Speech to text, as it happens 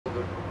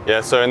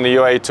Yeah, so in the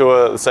UAE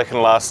Tour, the second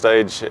to last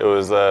stage, it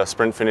was a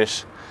sprint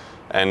finish.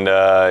 And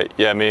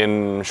yeah, me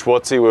and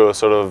Schwartzy, we were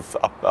sort of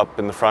up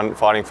in the front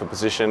fighting for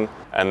position.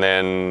 And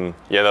then,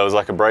 yeah, there was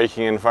like a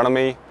braking in front of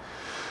me.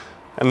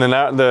 And then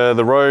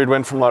the road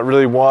went from like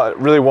really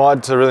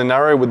wide to really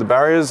narrow with the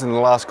barriers in the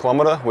last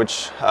kilometre,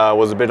 which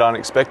was a bit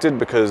unexpected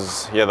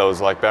because, yeah, there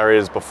was like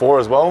barriers before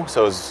as well.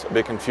 So it was a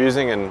bit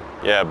confusing and,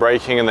 yeah,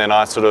 braking, and then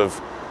I sort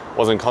of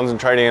wasn't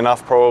concentrating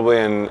enough probably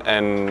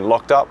and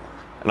locked up.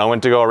 And I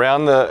went to go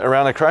around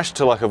the crash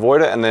to like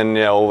avoid it, and then,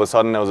 yeah, all of a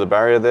sudden there was a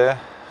barrier there.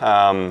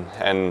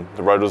 And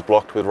the road was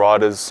blocked with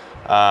riders,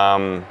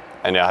 and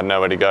yeah, I had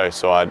nowhere to go,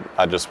 so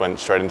I just went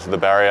straight into the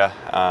barrier,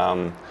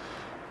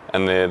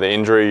 and the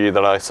injury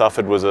that I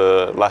suffered was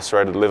a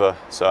lacerated liver,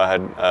 so I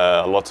had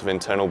lots of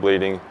internal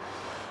bleeding,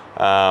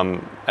 and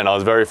I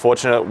was very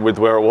fortunate with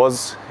where it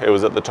was. It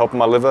was at the top of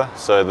my liver,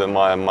 so that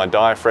my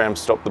diaphragm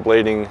stopped the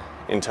bleeding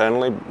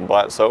internally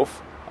by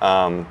itself.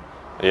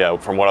 Yeah,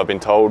 from what I've been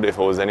told, if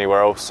it was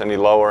anywhere else, any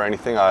lower or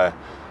anything, I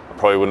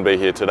probably wouldn't be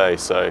here today.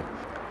 So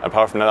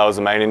apart from that was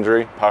the main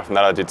injury. Apart from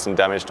that, I did some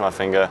damage to my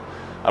finger.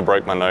 I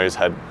broke my nose,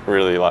 had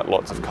really like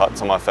lots of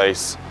cuts on my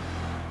face.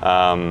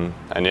 And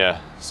yeah,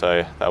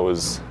 so that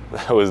was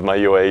my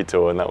UAE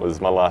Tour, and that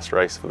was my last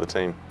race for the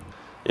team.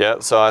 Yeah,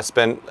 so I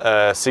spent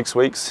 6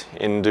 weeks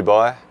in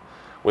Dubai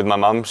with my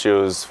mum. She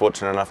was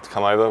fortunate enough to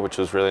come over, which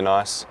was really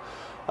nice.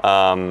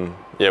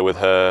 Yeah, with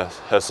her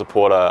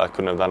support, I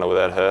couldn't have done it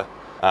without her.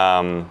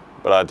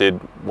 But I did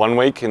 1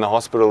 week in the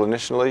hospital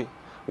initially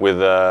with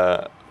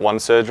one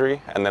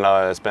surgery, and then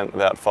I spent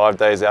about 5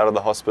 days out of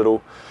the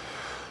hospital.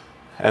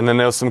 And then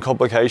there was some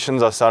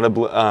complications. I started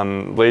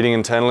bleeding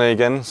internally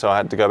again, so I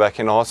had to go back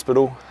into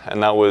hospital,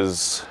 and that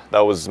was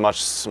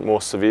much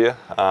more severe.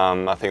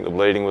 I think the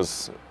bleeding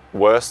was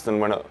worse than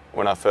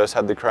when I first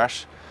had the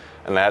crash,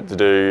 and they had to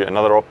do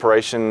another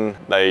operation.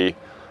 They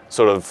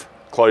sort of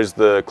closed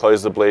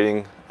the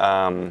bleeding,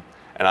 and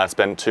I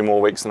spent 2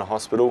 more weeks in the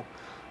hospital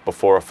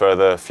before a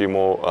further few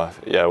more,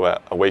 yeah,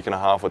 a week and a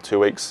half or 2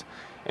 weeks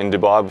in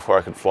Dubai before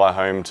I could fly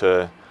home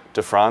to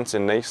France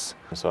in Nice.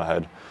 So I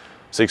had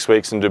 6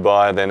 weeks in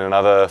Dubai, then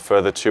another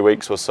further 2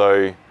 weeks or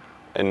so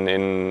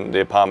in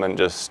the apartment,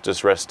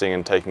 just resting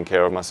and taking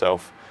care of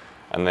myself.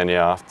 And then,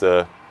 yeah,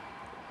 after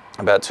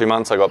about 2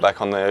 months, I got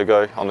back on the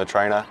ergo, on the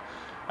trainer.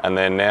 And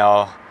then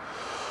now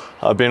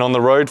I've been on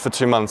the road for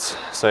 2 months.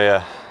 So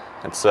yeah,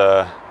 it's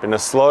been a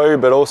slow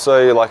but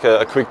also like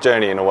a quick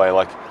journey in a way.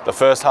 Like the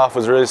first half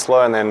was really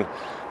slow, and then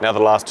now the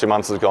last 2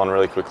 months has gone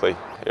really quickly.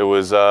 It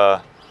was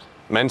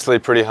mentally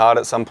pretty hard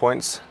at some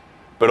points,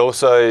 but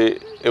also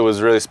it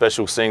was really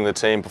special seeing the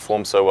team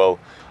perform so well.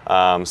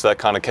 So that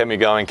kind of kept me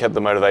going, kept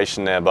the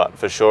motivation there. But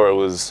for sure it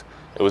was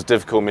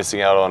difficult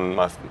missing out on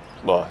my,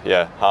 well,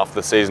 yeah, half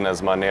the season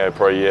as my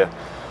neo-pro year.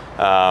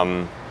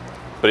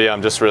 But yeah,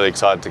 I'm just really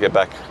excited to get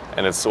back,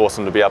 and it's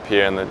awesome to be up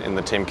here in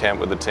the team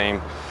camp with the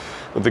team,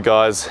 with the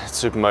guys. It's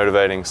super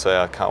motivating, so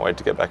I can't wait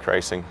to get back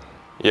racing.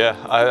 Yeah,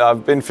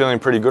 I've been feeling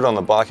pretty good on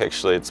the bike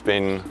actually. It's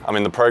been, I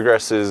mean, the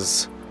progress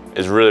is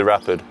really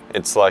rapid.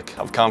 It's like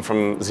I've come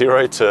from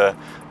 0 to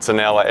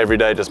now, like every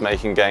day just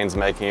making gains,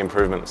 making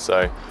improvements.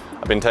 So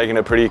I've been taking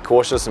it pretty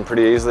cautious and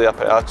pretty easily up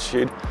at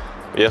altitude.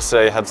 But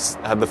yesterday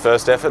had the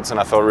first efforts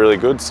and I felt really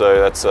good, so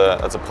that's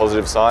a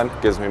positive sign.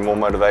 It gives me more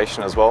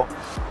motivation as well.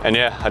 And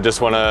yeah, I just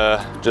want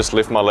to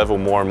lift my level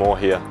more and more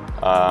here.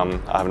 I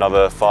have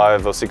another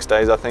 5 or 6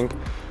 days, I think,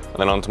 and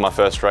then on to my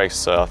first race,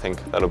 so I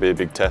think that'll be a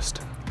big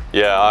test.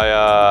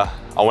 Yeah,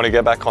 I want to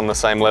get back on the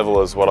same level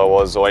as what I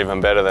was, or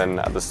even better than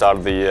at the start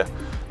of the year.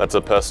 That's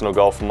a personal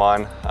goal for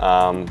mine,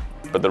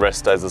 but the rest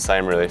stays the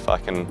same really. If I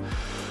can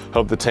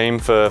help the team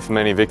for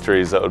many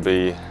victories, that would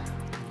be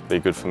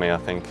good for me, I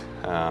think.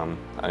 And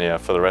yeah,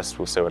 for the rest,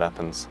 we'll see what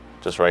happens.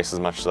 Just race as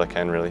much as I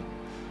can really,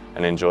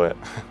 and enjoy it.